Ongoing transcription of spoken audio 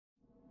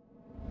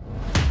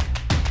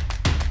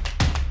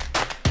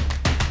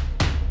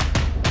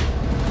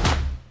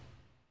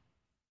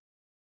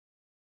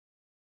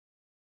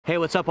Hey,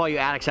 what's up all you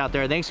addicts out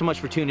there? Thanks so much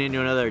for tuning in to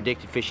another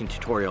addicted fishing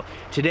tutorial.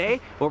 Today,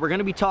 what we're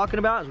gonna be talking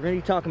about is we're gonna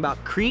be talking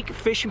about creek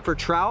fishing for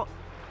trout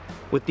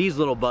with these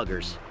little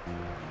buggers.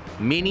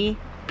 Mini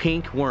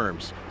pink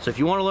worms. So if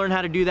you wanna learn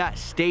how to do that,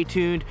 stay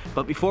tuned.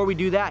 But before we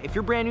do that, if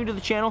you're brand new to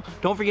the channel,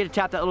 don't forget to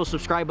tap that little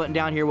subscribe button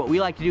down here. What we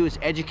like to do is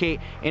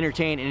educate,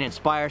 entertain, and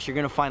inspire. So you're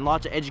gonna find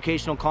lots of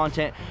educational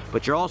content,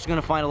 but you're also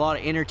gonna find a lot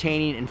of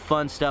entertaining and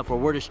fun stuff where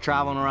we're just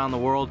traveling around the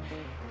world,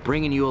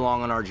 bringing you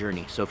along on our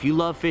journey. So if you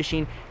love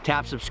fishing,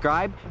 tap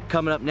subscribe.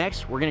 Coming up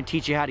next, we're gonna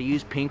teach you how to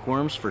use pink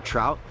worms for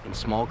trout in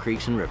small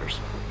creeks and rivers.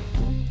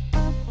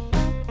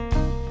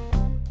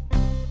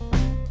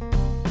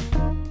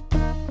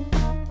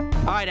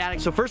 All right,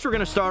 addicts, so first we're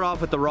gonna start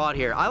off with the rod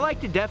here. I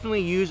like to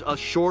definitely use a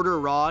shorter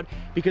rod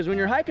because when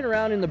you're hiking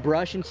around in the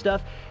brush and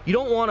stuff, you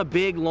don't want a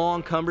big,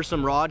 long,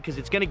 cumbersome rod because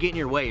it's gonna get in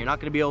your way. You're not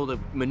gonna be able to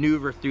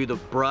maneuver through the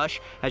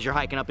brush as you're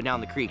hiking up and down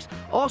the creeks.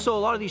 Also, a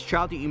lot of these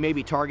trout that you may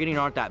be targeting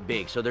aren't that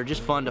big, so they're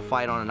just fun to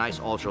fight on a nice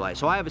ultralight.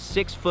 So I have a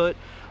 6-foot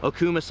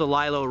Okuma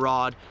Salilo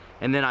rod,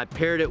 and then I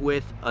paired it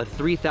with a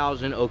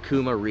 3000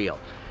 Okuma reel.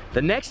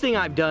 The next thing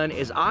I've done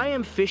is I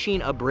am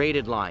fishing a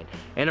braided line.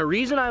 And a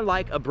reason I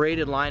like a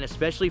braided line,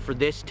 especially for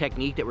this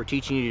technique that we're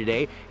teaching you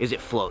today, is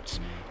it floats.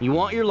 You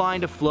want your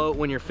line to float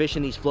when you're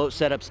fishing these float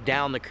setups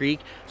down the creek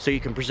so you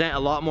can present a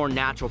lot more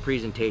natural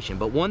presentation.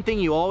 But one thing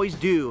you always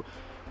do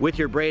with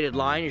your braided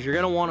line is you're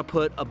gonna wanna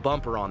put a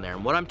bumper on there.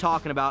 And what I'm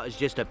talking about is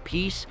just a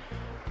piece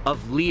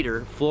of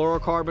leader,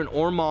 fluorocarbon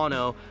or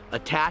mono,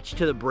 attached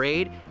to the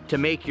braid to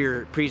make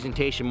your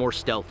presentation more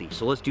stealthy.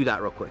 So let's do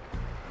that real quick.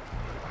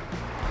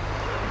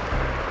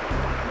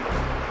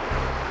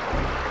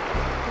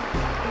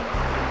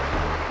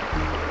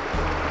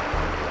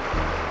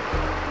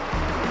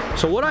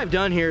 So what I've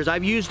done here is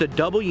I've used a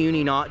double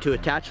uni knot to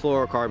attach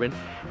fluorocarbon,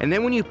 and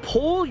then when you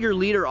pull your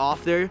leader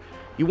off there,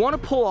 you want to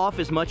pull off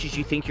as much as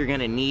you think you're going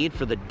to need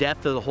for the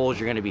depth of the holes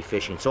you're going to be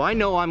fishing. So I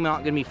know I'm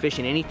not going to be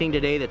fishing anything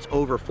today that's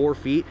over 4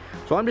 feet,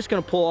 so I'm just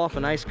going to pull off a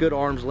nice good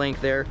arm's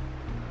length there.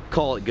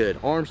 Call it good.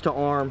 Arms to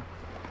arm.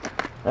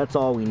 That's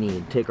all we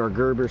need. Take our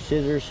Gerber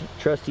scissors,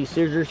 trusty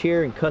scissors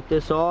here, and cut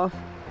this off.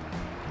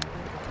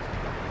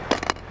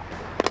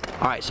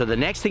 All right, so the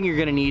next thing you're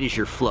going to need is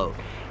your float.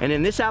 And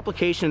in this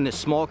application, in this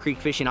small creek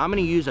fishing, I'm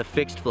gonna use a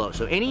fixed float.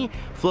 So any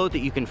float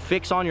that you can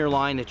fix on your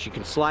line that you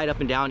can slide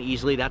up and down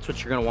easily, that's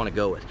what you're gonna wanna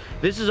go with.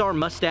 This is our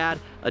Mustad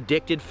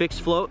Addicted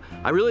fixed float.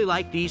 I really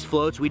like these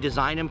floats. We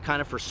designed them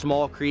kind of for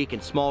small creek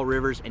and small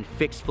rivers and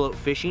fixed float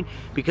fishing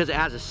because it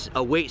has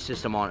a weight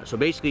system on it. So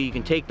basically you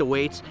can take the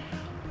weights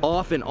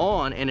off and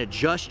on and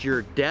adjust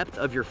your depth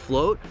of your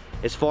float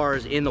as far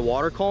as in the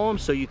water column,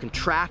 so you can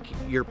track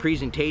your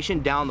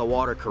presentation down the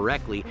water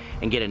correctly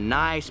and get a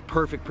nice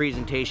perfect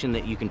presentation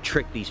that you can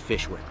trick these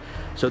fish with.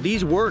 So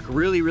these work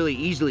really, really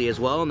easily as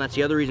well, and that's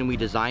the other reason we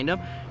designed them.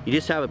 You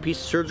just have a piece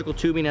of surgical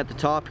tubing at the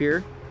top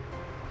here,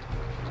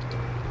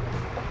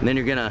 and then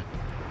you're gonna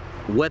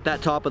wet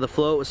that top of the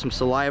float with some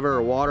saliva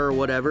or water or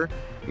whatever.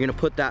 You're gonna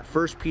put that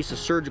first piece of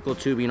surgical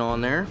tubing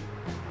on there,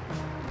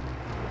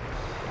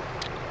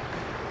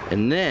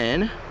 and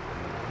then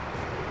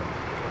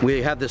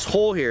we have this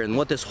hole here, and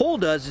what this hole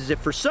does is if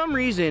for some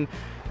reason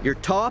your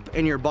top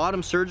and your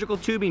bottom surgical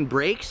tubing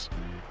breaks,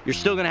 you're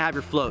still gonna have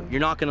your float. You're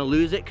not gonna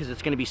lose it because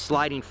it's gonna be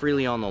sliding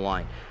freely on the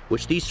line,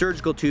 which these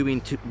surgical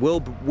tubing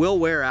will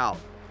wear out,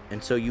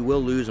 and so you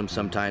will lose them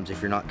sometimes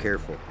if you're not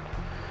careful.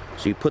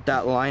 So you put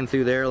that line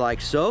through there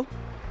like so.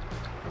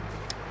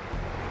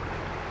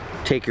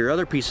 Take your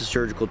other piece of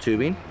surgical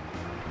tubing,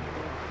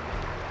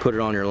 put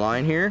it on your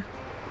line here.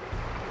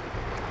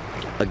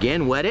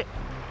 Again, wet it.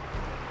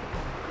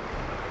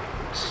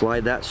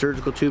 Slide that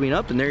surgical tubing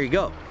up, and there you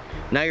go.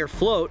 Now your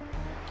float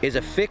is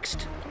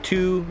affixed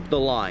to the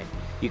line.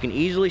 You can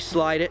easily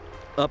slide it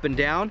up and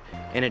down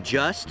and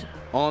adjust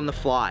on the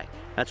fly.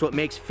 That's what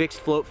makes fixed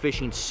float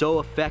fishing so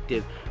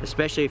effective,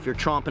 especially if you're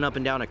tromping up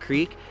and down a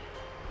creek.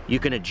 You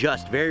can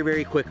adjust very,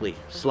 very quickly.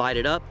 Slide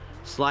it up,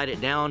 slide it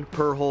down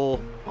per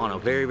hole on a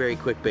very, very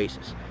quick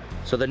basis.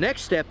 So the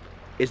next step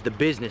is the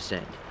business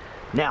end.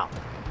 Now,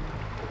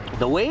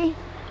 the way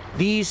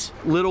these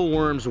little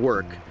worms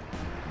work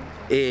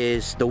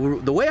is the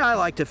way I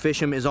like to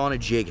fish them is on a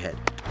jig head.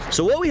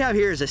 So what we have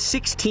here is a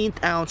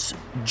 1/16 ounce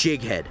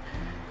jig head.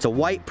 It's a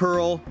white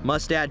pearl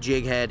Mustad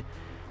jig head,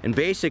 and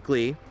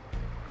basically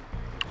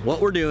what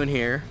we're doing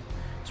here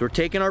is we're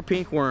taking our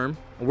pink worm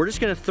and we're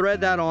just gonna thread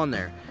that on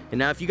there. And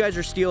now if you guys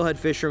are steelhead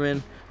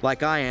fishermen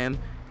like I am,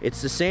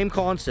 it's the same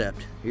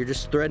concept. You're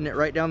just threading it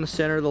right down the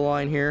center of the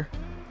line here,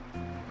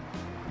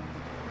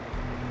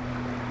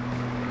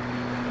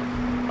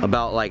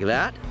 about like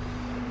that.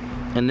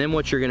 And then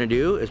what you're gonna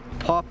do is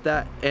pop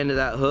that end of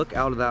that hook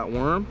out of that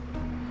worm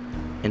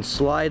and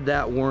slide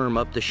that worm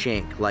up the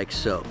shank like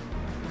so.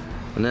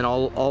 And then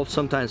I'll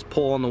sometimes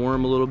pull on the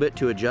worm a little bit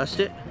to adjust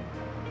it.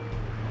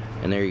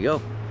 And there you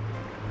go.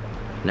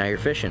 Now you're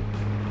fishing.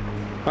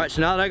 All right,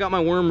 so now that I got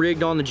my worm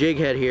rigged on the jig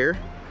head here,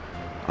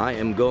 I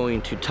am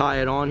going to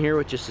tie it on here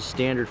with just a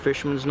standard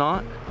fisherman's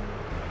knot.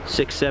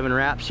 6-7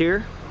 wraps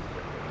here.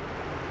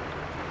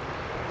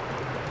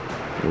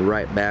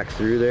 Right back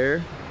through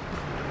there.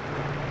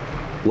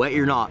 Wet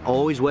your knot.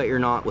 Always wet your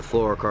knot with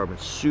fluorocarbon.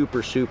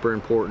 Super, super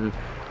important.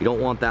 You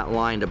don't want that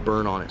line to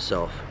burn on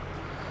itself.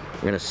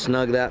 You're gonna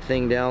snug that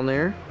thing down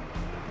there.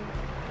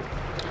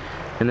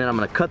 And then I'm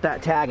gonna cut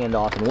that tag end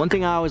off. And one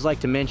thing I always like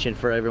to mention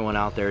for everyone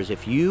out there is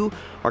if you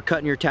are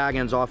cutting your tag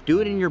ends off,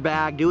 do it in your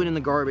bag, do it in the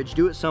garbage,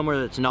 do it somewhere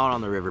that's not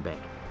on the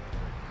riverbank.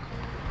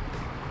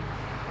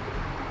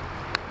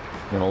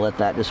 I'm gonna let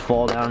that just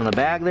fall down in the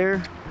bag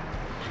there.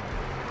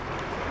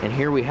 And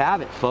here we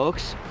have it,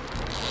 folks.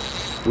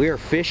 We are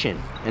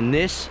fishing. And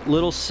this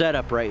little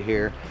setup right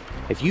here,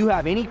 if you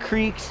have any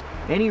creeks,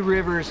 any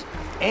rivers,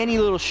 any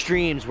little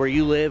streams where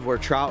you live, where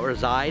trout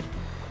reside,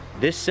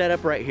 this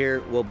setup right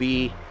here will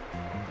be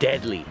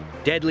deadly.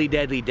 Deadly,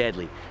 deadly,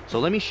 deadly. So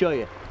let me show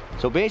you.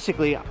 So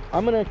basically,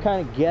 I'm gonna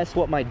kind of guess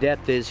what my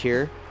depth is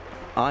here.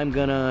 I'm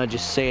gonna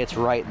just say it's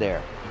right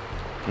there.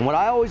 And what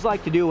I always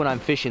like to do when I'm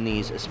fishing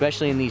these,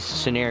 especially in these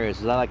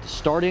scenarios, is I like to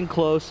start in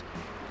close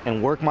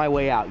and work my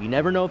way out. You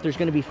never know if there's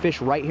gonna be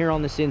fish right here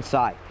on this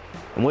inside.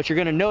 And what you're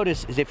gonna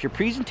notice is if your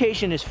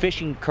presentation is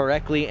fishing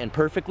correctly and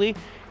perfectly,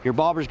 your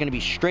bobber is gonna be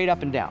straight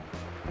up and down.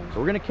 So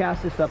we're gonna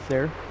cast this up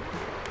there,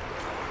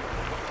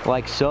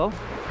 like so.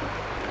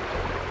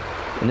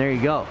 And there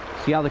you go.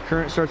 See how the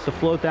current starts to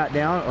float that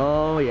down?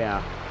 Oh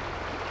yeah.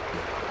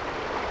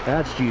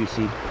 That's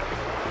juicy.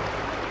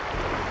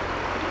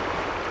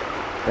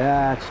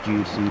 That's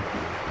juicy.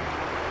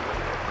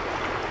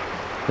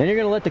 Then you're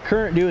gonna let the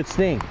current do its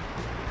thing.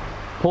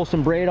 Pull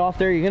some braid off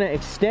there. You're gonna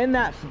extend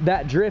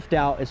that drift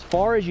out as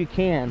far as you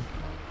can.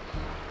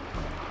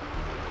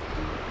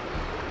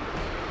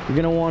 You're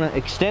gonna wanna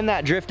extend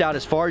that drift out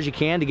as far as you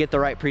can to get the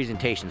right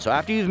presentation. So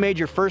after you've made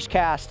your first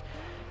cast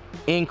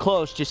in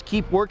close, just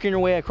keep working your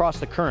way across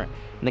the current.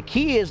 And the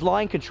key is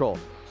line control.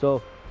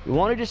 So you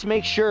wanna just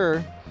make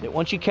sure that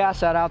once you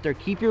cast that out there,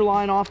 keep your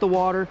line off the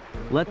water,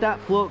 let that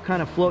float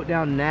kind of float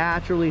down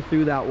naturally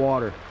through that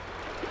water.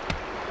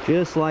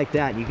 Just like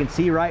that. You can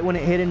see right when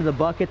it hit into the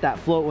bucket, that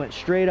float went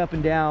straight up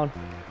and down.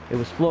 It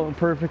was floating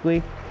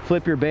perfectly.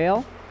 Flip your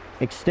bail,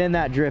 extend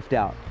that drift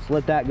out. Just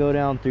let that go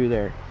down through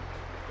there.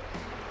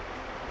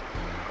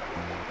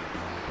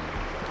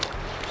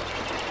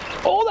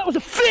 Oh, that was a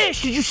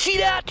fish! Did you see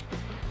that?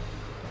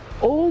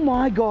 Oh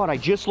my God, I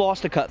just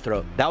lost a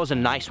cutthroat. That was a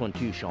nice one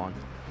too, Sean.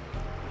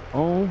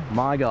 Oh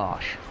my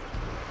gosh.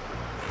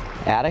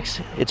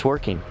 Addicts, it's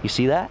working. You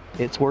see that?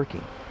 It's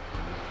working.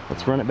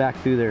 Let's run it back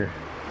through there.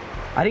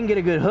 I didn't get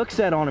a good hook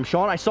set on him,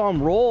 Sean. I saw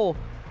him roll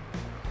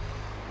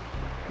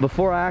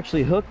before I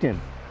actually hooked him.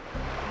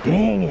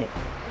 Dang it.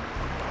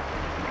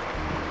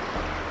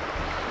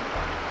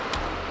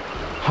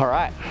 All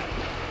right.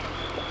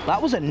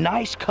 That was a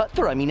nice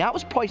cutthroat. I mean, that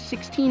was probably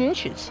 16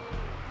 inches.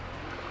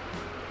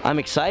 I'm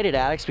excited,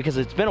 Addicts, because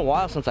it's been a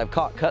while since I've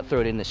caught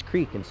cutthroat in this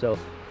creek, and so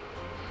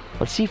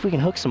let's see if we can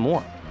hook some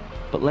more.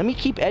 But let me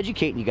keep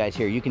educating you guys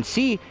here. You can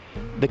see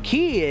the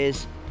key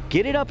is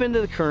get it up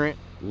into the current,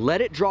 let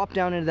it drop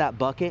down into that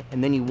bucket,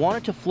 and then you want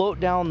it to float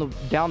down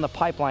the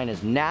pipeline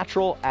as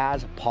natural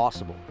as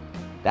possible.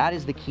 That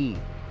is the key.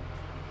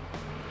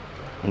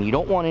 And you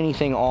don't want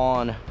anything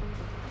on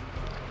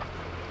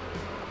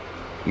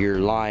your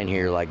line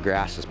here like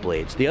grasses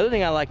blades. The other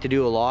thing I like to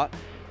do a lot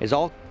is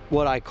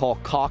what I call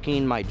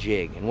cocking my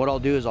jig. And what I'll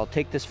do is I'll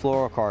take this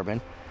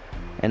fluorocarbon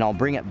and I'll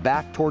bring it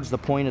back towards the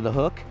point of the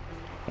hook,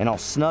 and I'll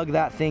snug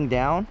that thing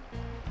down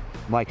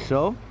like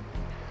so.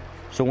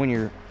 So when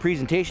your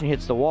presentation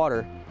hits the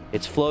water,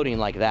 it's floating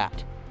like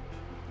that.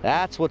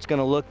 That's what's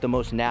gonna look the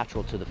most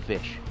natural to the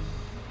fish.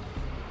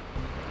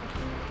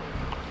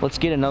 Let's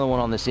get another one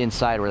on this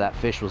inside where that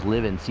fish was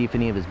living, see if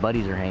any of his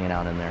buddies are hanging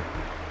out in there.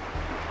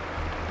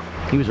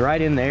 He was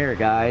right in there,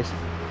 guys.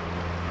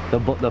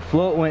 The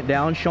float went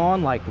down,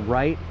 Sean, like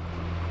right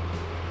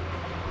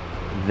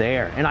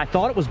there. And I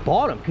thought it was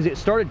bottom because it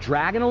started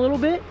dragging a little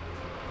bit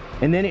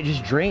and then it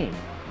just drained.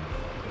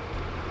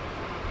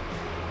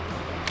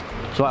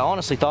 So I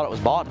honestly thought it was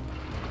bottom.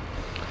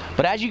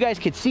 But as you guys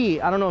could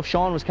see, I don't know if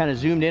Sean was kind of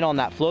zoomed in on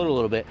that float a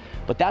little bit,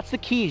 but that's the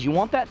key, is you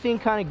want that thing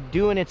kind of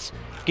getting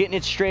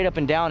its straight up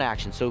and down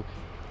action. So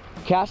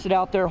cast it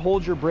out there,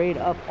 hold your braid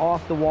up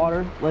off the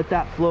water, let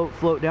that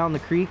float down the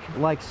creek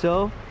like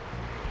so.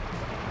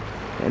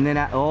 And then,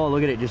 oh,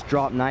 look at it, just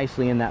drop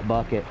nicely in that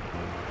bucket.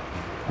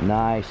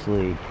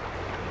 Nicely.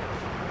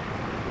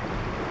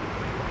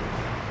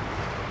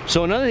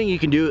 So another thing you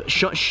can do,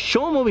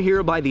 show them over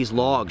here by these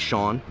logs,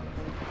 Sean.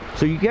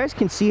 So you guys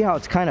can see how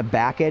it's kind of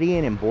back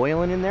eddying and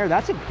boiling in there.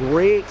 That's a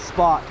great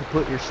spot to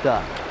put your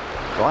stuff.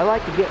 So I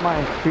like to get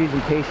my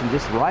presentation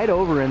just right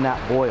over in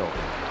that boil.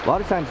 A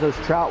lot of times those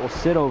trout will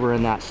sit over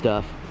in that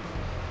stuff.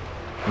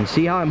 And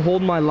see how I'm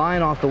holding my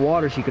line off the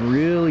water so you can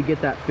really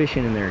get that fish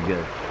in there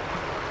good.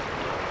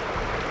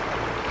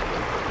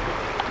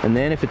 And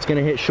then if it's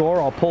gonna hit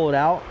shore, I'll pull it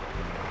out,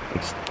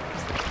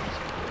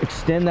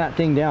 extend that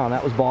thing down.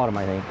 That was bottom,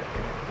 I think.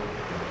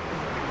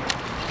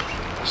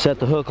 Set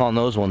the hook on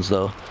those ones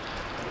though.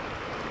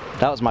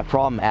 That was my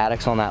problem,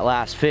 Addicts, on that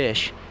last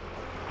fish.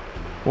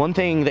 One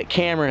thing that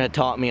Cameron had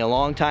taught me a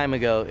long time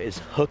ago is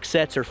hook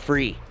sets are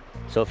free.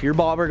 So if your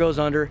bobber goes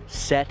under,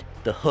 set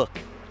the hook.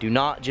 Do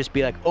not just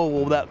be like, oh,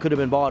 well, that could have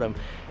been bottom,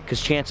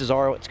 because chances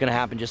are it's gonna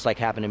happen just like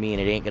happened to me,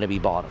 and it ain't gonna be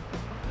bottom.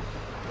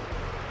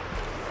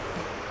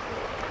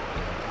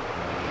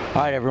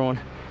 All right, everyone,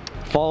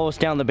 follow us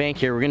down the bank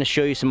here. We're gonna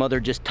show you some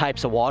other just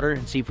types of water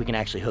and see if we can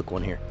actually hook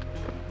one here.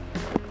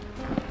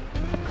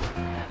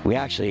 We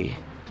actually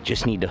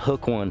just need to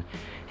hook one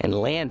and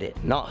land it,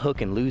 not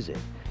hook and lose it.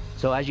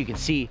 So as you can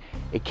see,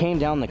 it came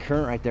down the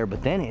current right there,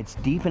 but then it's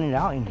deepening it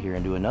out in here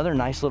into another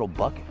nice little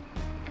bucket.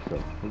 So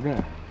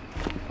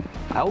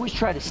I always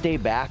try to stay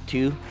back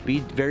too. Be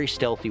very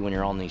stealthy when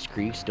you're on these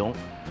creeks. Don't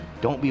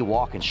be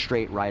walking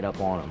straight right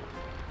up on them.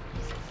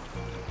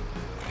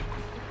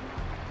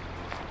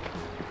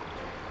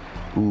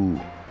 Ooh.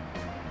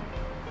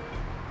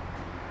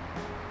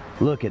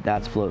 Look at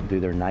that's floating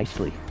through there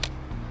nicely.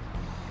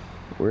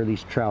 Where are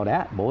these trout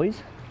at,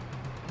 boys?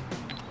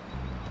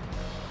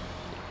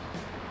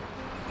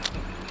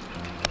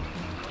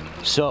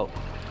 So,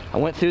 I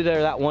went through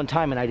there that one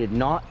time and I did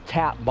not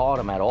tap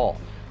bottom at all.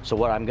 So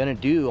what I'm gonna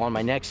do on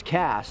my next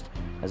cast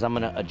is I'm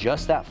gonna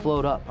adjust that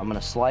float up. I'm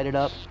gonna slide it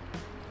up,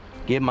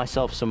 give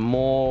myself some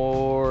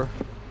more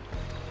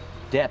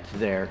depth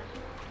there,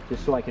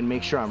 just so I can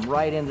make sure I'm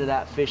right into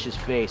that fish's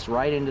face,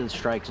 right into the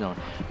strike zone.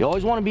 You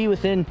always wanna be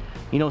within,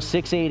 you know,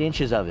 6-8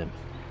 inches of him.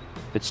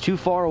 If it's too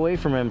far away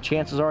from him,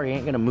 chances are he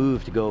ain't gonna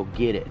move to go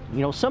get it.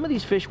 You know, some of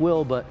these fish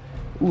will, but,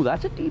 ooh,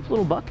 that's a deep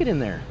little bucket in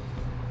there.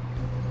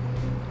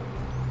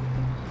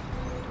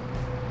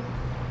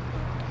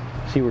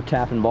 See, we're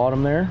tapping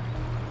bottom there.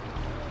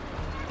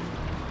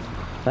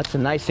 That's the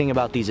nice thing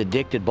about these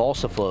addicted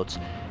balsa floats,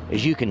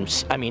 is you can,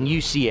 I mean, you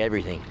see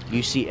everything.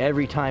 You see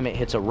every time it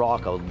hits a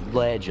rock, a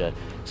ledge, a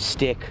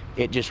stick,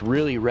 it just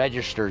really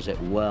registers it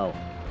well.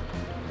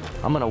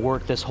 I'm gonna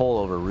work this hole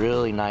over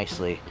really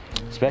nicely,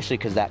 especially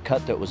because that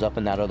cut that was up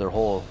in that other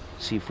hole,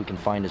 see if we can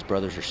find his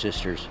brothers or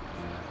sisters.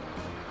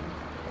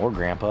 Or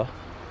grandpa,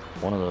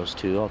 one of those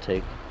two I'll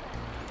take.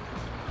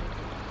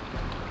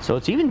 So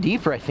it's even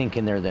deeper, I think,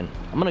 in there than,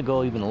 I'm gonna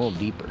go even a little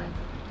deeper.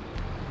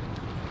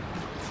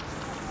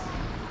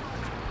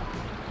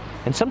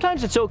 And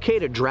sometimes it's okay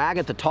to drag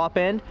at the top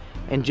end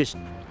and just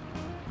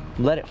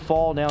let it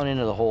fall down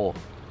into the hole.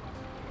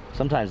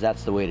 Sometimes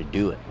that's the way to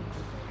do it.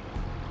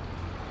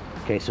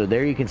 Okay, so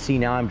there you can see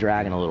now I'm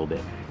dragging a little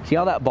bit. See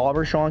how that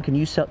bobber, Sean, can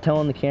you tell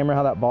on the camera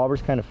how that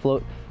bobber's kind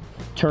of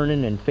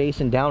turning and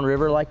facing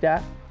downriver like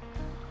that?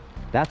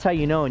 That's how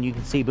you know, and you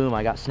can see, boom,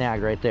 I got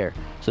snagged right there.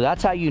 So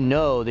that's how you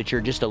know that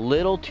you're just a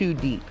little too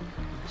deep.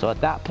 So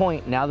at that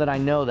point, now that I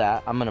know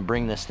that, I'm gonna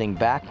bring this thing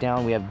back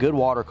down. We have good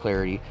water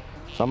clarity.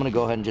 So I'm gonna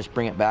go ahead and just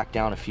bring it back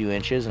down a few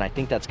inches, and I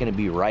think that's gonna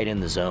be right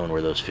in the zone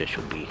where those fish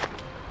would be.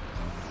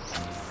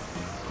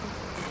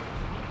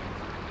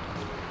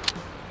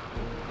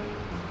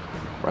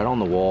 Right on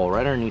the wall,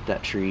 right underneath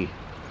that tree.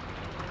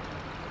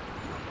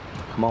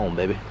 Come on,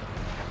 baby.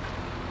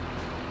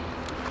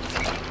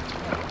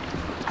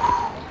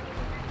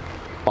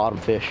 Bottom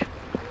fish.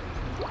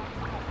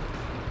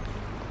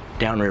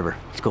 Downriver.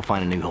 Let's go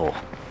find a new hole.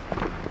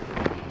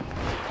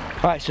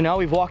 All right, so now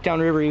we've walked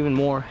downriver even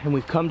more, and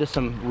we've come to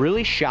some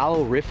really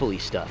shallow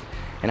riffly stuff.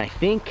 And I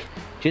think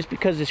just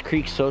because this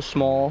creek's so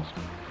small,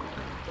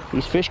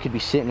 these fish could be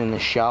sitting in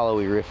this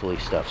shallowy riffly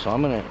stuff. So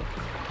I'm gonna,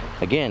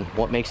 again,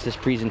 what makes this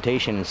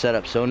presentation and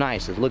setup so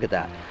nice is look at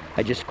that.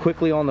 I just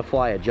quickly on the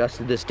fly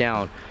adjusted this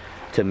down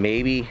to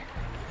maybe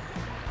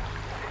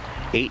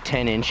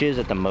 8-10 inches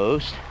at the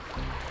most.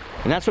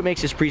 And that's what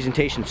makes this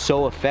presentation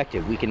so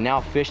effective. We can now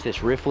fish this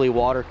riffly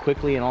water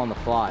quickly and on the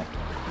fly.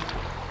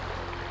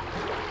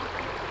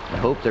 I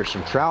hope there's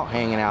some trout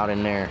hanging out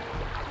in there.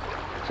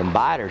 Some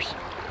biters.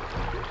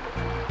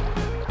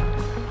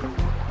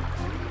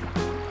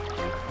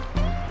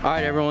 All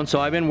right, everyone, so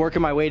I've been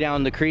working my way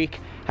down the creek.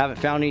 Haven't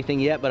found anything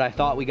yet, but I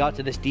thought we got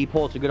to this deep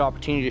hole. It's a good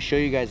opportunity to show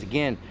you guys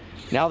again.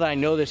 Now that I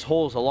know this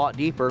hole is a lot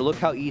deeper, look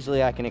how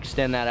easily I can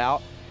extend that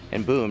out,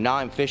 and boom, now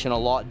I'm fishing a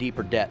lot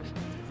deeper depth.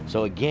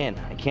 So again,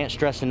 I can't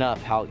stress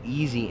enough how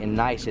easy and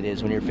nice it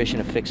is when you're fishing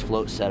a fixed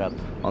float setup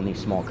on these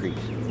small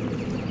creeks.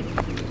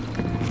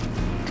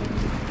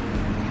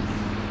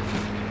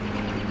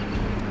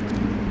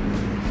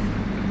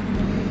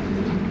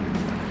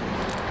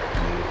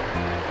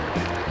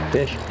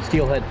 Fish,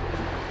 steelhead,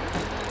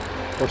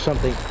 or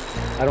something.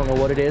 I don't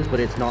know what it is, but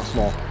it's not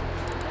small.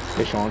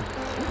 Fish on.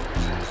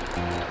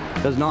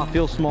 Does not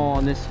feel small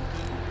on this.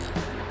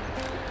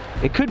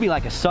 It could be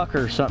like a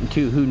sucker or something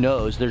too, who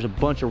knows? There's a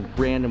bunch of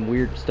random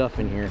weird stuff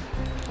in here.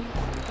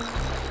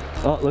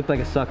 Oh, it looked like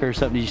a sucker or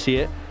something. Did you see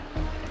it?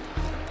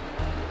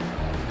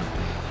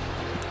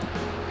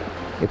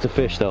 It's a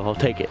fish though, I'll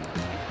take it.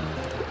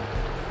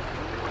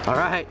 All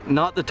right,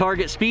 not the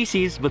target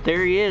species, but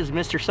there he is,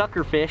 Mr.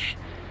 Suckerfish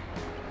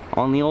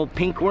on the old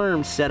pink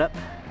worms setup.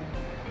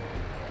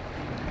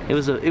 It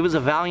was a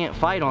valiant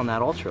fight on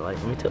that ultralight,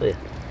 let me tell you.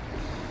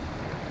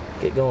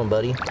 Get going,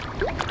 buddy.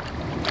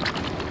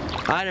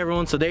 All right,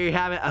 everyone, so there you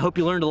have it. I hope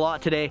you learned a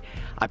lot today.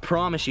 I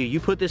promise you, you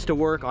put this to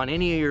work on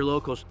any of your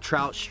local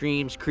trout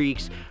streams,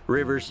 creeks,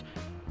 rivers,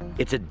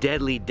 It's a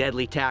deadly,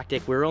 deadly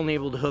tactic. We were only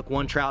able to hook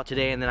one trout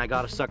today, and then I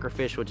got a sucker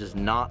fish, which is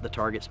not the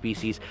target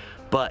species.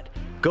 But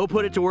go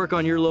put it to work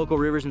on your local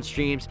rivers and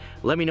streams.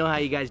 Let me know how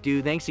you guys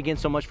do. Thanks again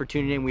so much for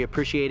tuning in. We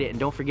appreciate it. And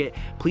don't forget,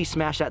 please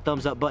smash that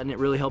thumbs up button. It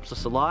really helps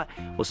us a lot.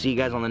 We'll see you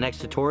guys on the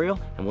next tutorial,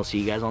 and we'll see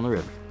you guys on the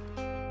river.